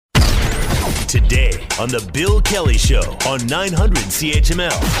Today on The Bill Kelly Show on 900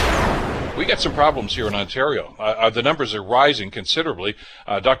 CHML. We got some problems here in Ontario. The numbers are rising considerably.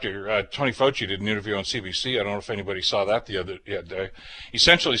 Dr. Tony Fauci did an interview on CBC. I don't know if anybody saw that the other day.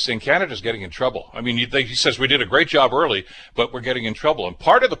 Essentially saying Canada's getting in trouble. I mean, he says we did a great job early, but we're getting in trouble. And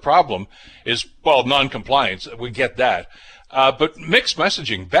part of the problem is, well, non-compliance. We get that. But mixed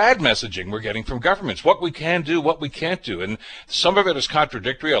messaging, bad messaging we're getting from governments, what we can do, what we can't do. And some of it is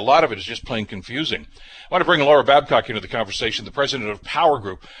contradictory. A lot of it is just plain confusing. I want to bring Laura Babcock into the conversation, the president of Power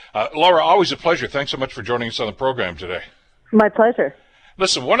Group. Laura, always a pleasure. Thanks so much for joining us on the program today. My pleasure.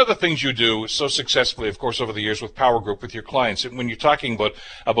 Listen, one of the things you do so successfully, of course, over the years with Power Group, with your clients, and when you're talking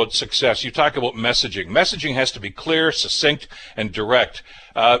about success, you talk about messaging. Messaging has to be clear, succinct, and direct.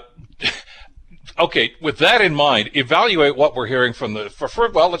 Okay, with that in mind, evaluate what we're hearing from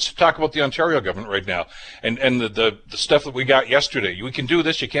well, let's talk about the Ontario government right now and the stuff that we got yesterday. We can do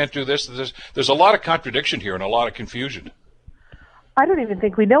this, you can't do this. There's a lot of contradiction here and a lot of confusion. I don't even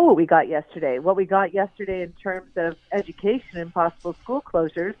think we know what we got yesterday. What we got yesterday in terms of education and possible school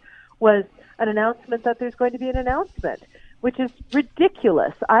closures was an announcement that there's going to be an announcement, which is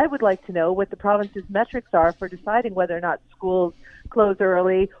ridiculous. I would like to know what the province's metrics are for deciding whether or not schools close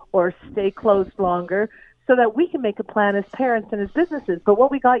early or stay closed longer so that we can make a plan as parents and as businesses. But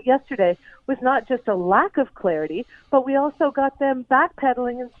what we got yesterday was not just a lack of clarity, but we also got them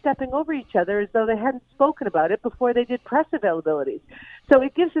backpedaling and stepping over each other as though they hadn't spoken about it before they did press availabilities. So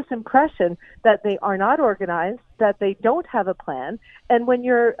it gives this impression that they are not organized, that they don't have a plan. And when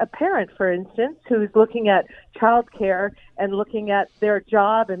you're a parent, for instance, who's looking at childcare and looking at their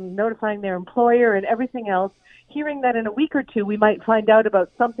job and notifying their employer and everything else, hearing that in a week or two we might find out about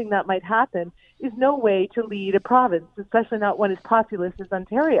something that might happen is no way to lead a province, especially not one as populous as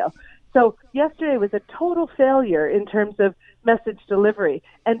Ontario. So yesterday was a total failure in terms of message delivery.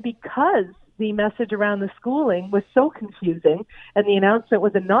 And because the message around the schooling was so confusing and the announcement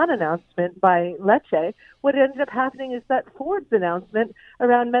was a non-announcement by Lecce, what ended up happening is that Ford's announcement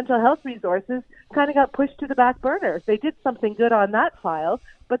around mental health resources kind of got pushed to the back burner. They did something good on that file,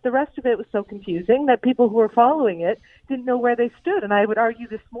 but the rest of it was so confusing that people who were following it didn't know where they stood. And I would argue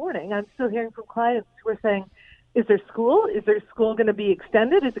this morning, I'm still hearing from clients who are saying, is there school? Is their school going to be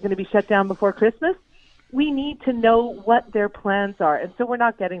extended? Is it going to be shut down before Christmas? We need to know what their plans are. And so we're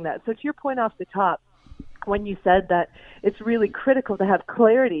not getting that. So to your point off the top, when you said that it's really critical to have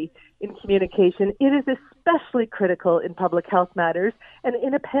clarity in communication, it is especially critical in public health matters. And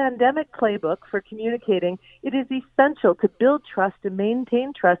in a pandemic playbook for communicating, it is essential to build trust and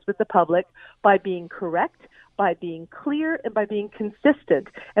maintain trust with the public by being correct, by being clear, and by being consistent.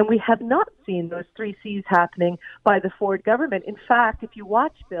 And we have not seen those 3 C's happening by the Ford government. In fact, if you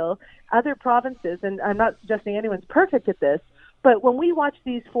watch, Bill, other provinces, and I'm not suggesting anyone's perfect at this, but when we watch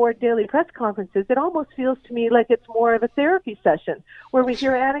these Ford daily press conferences, it almost feels to me like it's more of a therapy session where we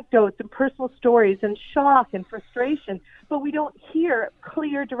hear anecdotes and personal stories and shock and frustration, but we don't hear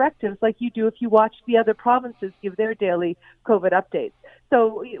clear directives like you do if you watch the other provinces give their daily COVID updates.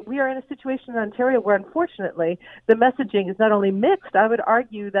 So we are in a situation in Ontario where, unfortunately, the messaging is not only mixed, I would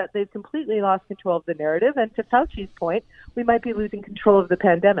argue that they've completely lost control of the narrative. And to Fauci's point, we might be losing control of the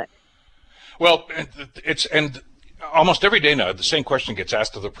pandemic. Well, and almost every day now, the same question gets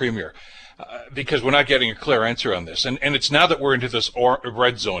asked of the Premier because we're not getting a clear answer on this. And it's now that we're into this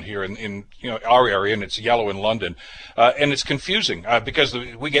red zone here in our area, and it's yellow in London, and it's confusing because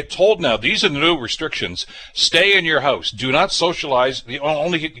we get told now these are the new restrictions. Stay in your house. Do not socialize.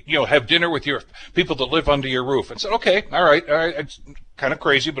 Only have dinner with your people that live under your roof. And so, okay, all right. It's kind of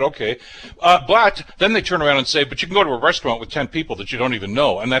crazy, but okay. But then they turn around and say, but you can go to a restaurant with 10 people that you don't even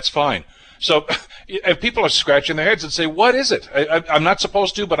know, and that's fine. So if people are scratching their heads and say, what is it? I'm not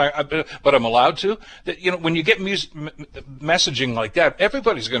supposed to, but I'm allowed to. When you get messaging like that,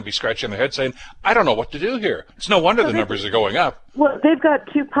 everybody's going to be scratching their head saying, I don't know what to do here. It's no wonder the numbers are going up. Well, they've got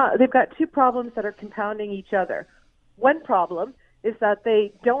two problems that are compounding each other. One problem is that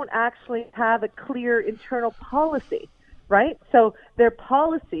they don't actually have a clear internal policy, right? So their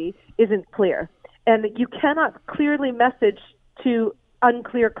policy isn't clear. And you cannot clearly message to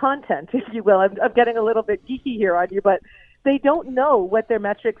unclear content, if you will. I'm getting a little bit geeky here on you, but they don't know what their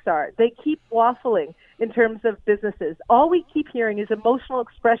metrics are. They keep waffling in terms of businesses. All we keep hearing is emotional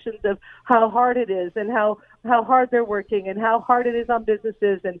expressions of how hard it is and how hard they're working and how hard it is on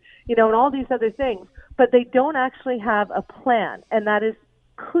businesses and all these other things. But they don't actually have a plan, and that is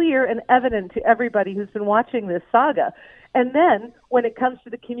clear and evident to everybody who's been watching this saga. And then when it comes to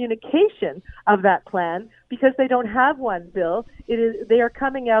the communication of that plan, because they don't have one, Bill, they are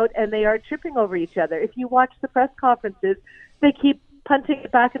coming out and they are tripping over each other. If you watch the press conferences, they keep punting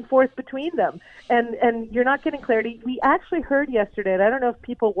it back and forth between them, and you're not getting clarity. We actually heard yesterday, and I don't know if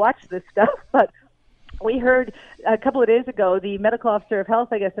people watch this stuff, but we heard a couple of days ago the medical officer of health,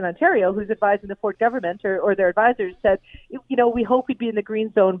 I guess, in Ontario, who's advising the Ford government or their advisors, said, we hope we'd be in the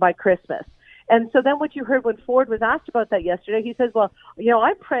green zone by Christmas. And so then what you heard when Ford was asked about that yesterday, he says, well,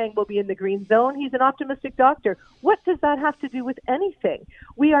 I'm praying we'll be in the green zone. He's an optimistic doctor. What does that have to do with anything?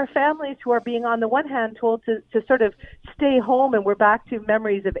 We are families who are being, on the one hand, told to sort of stay home, and we're back to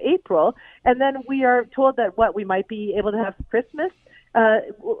memories of April. And then we are told that we might be able to have Christmas.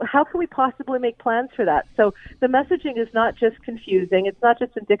 How can we possibly make plans for that? So the messaging is not just confusing. It's not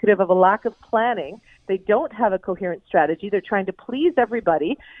just indicative of a lack of planning. They don't have a coherent strategy. They're trying to please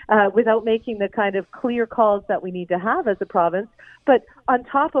everybody without making the kind of clear calls that we need to have as a province. But on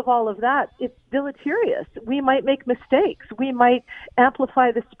top of all of that, it's deleterious. We might make mistakes. We might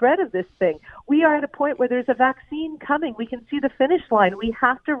amplify the spread of this thing. We are at a point where there's a vaccine coming. We can see the finish line. We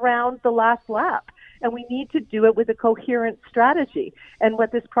have to round the last lap. And we need to do it with a coherent strategy. And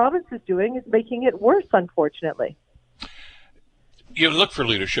what this province is doing is making it worse, unfortunately. You look for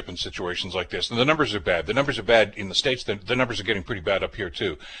leadership in situations like this, and the numbers are bad. The numbers are bad in the States. The numbers are getting pretty bad up here,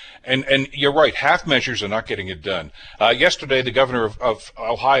 too. And you're right, half measures are not getting it done. Yesterday, the governor of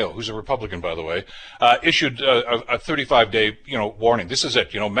Ohio, who's a Republican, by the way, issued a 35-day, warning. This is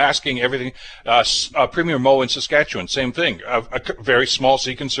it, masking, everything. Premier Moe in Saskatchewan, same thing. A very small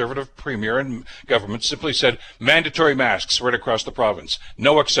C conservative premier and government simply said mandatory masks right across the province.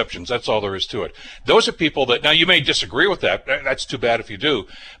 No exceptions. That's all there is to it. Those are people that, now you may disagree with that. That's too bad if you do,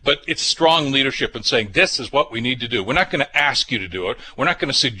 but it's strong leadership in saying this is what we need to do. We're not going to ask you to do it. We're not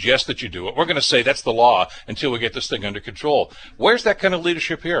going to suggest that you do it. We're going to say that's the law until we get this thing under control. Where's that kind of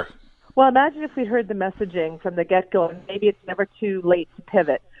leadership here? Well, imagine if we'd heard the messaging from the get-go, and maybe it's never too late to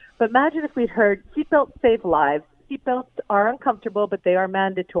pivot, but imagine if we'd heard seatbelts save lives. Seatbelts are uncomfortable, but they are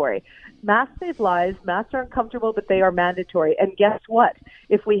mandatory. Masks save lives. Masks are uncomfortable, but they are mandatory. And guess what?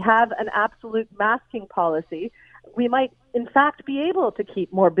 If we have an absolute masking policy, we might, in fact, be able to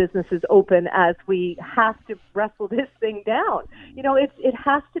keep more businesses open as we have to wrestle this thing down. It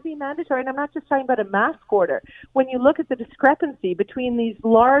has to be mandatory, and I'm not just talking about a mask order. When you look at the discrepancy between these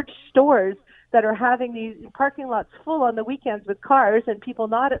large stores that are having these parking lots full on the weekends with cars and people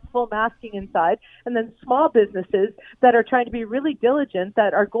not at full masking inside, and then small businesses that are trying to be really diligent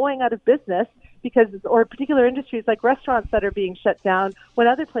that are going out of business or particular industries like restaurants that are being shut down when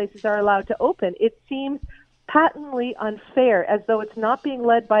other places are allowed to open. It seems patently unfair, as though it's not being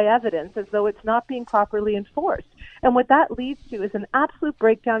led by evidence, as though it's not being properly enforced. And what that leads to is an absolute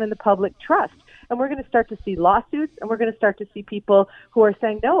breakdown in the public trust. And we're going to start to see lawsuits, and we're going to start to see people who are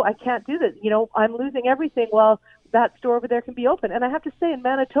saying, no, I can't do this. I'm losing everything while that store over there can be open. And I have to say, in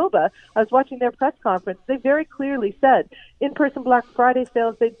Manitoba, I was watching their press conference, they very clearly said in-person Black Friday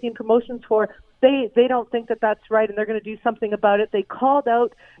sales they'd seen promotions for, they don't think that that's right, and they're going to do something about it. They called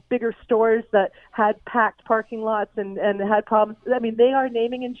out bigger stores that had packed parking lots and had problems. I mean, they are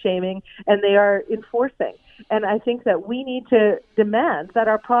naming and shaming, and they are enforcing. And I think that we need to demand that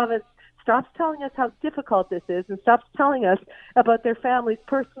our province stops telling us how difficult this is and stops telling us about their families'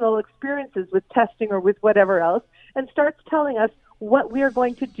 personal experiences with testing or with whatever else, and starts telling us what we are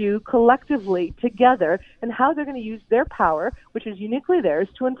going to do collectively together and how they're going to use their power, which is uniquely theirs,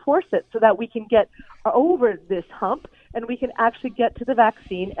 to enforce it so that we can get over this hump and we can actually get to the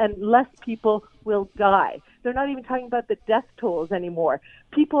vaccine and less people will die. They're not even talking about the death tolls anymore.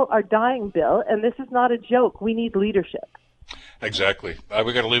 People are dying, Bill, and this is not a joke. We need leadership. Exactly.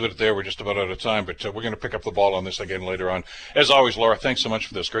 We got to leave it there. We're just about out of time, but we're going to pick up the ball on this again later on. As always, Laura, thanks so much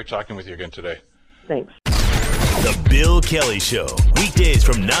for this. Great talking with you again today. Thanks. The Bill Kelly Show, weekdays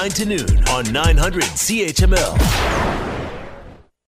from 9 to noon on 900 CHML.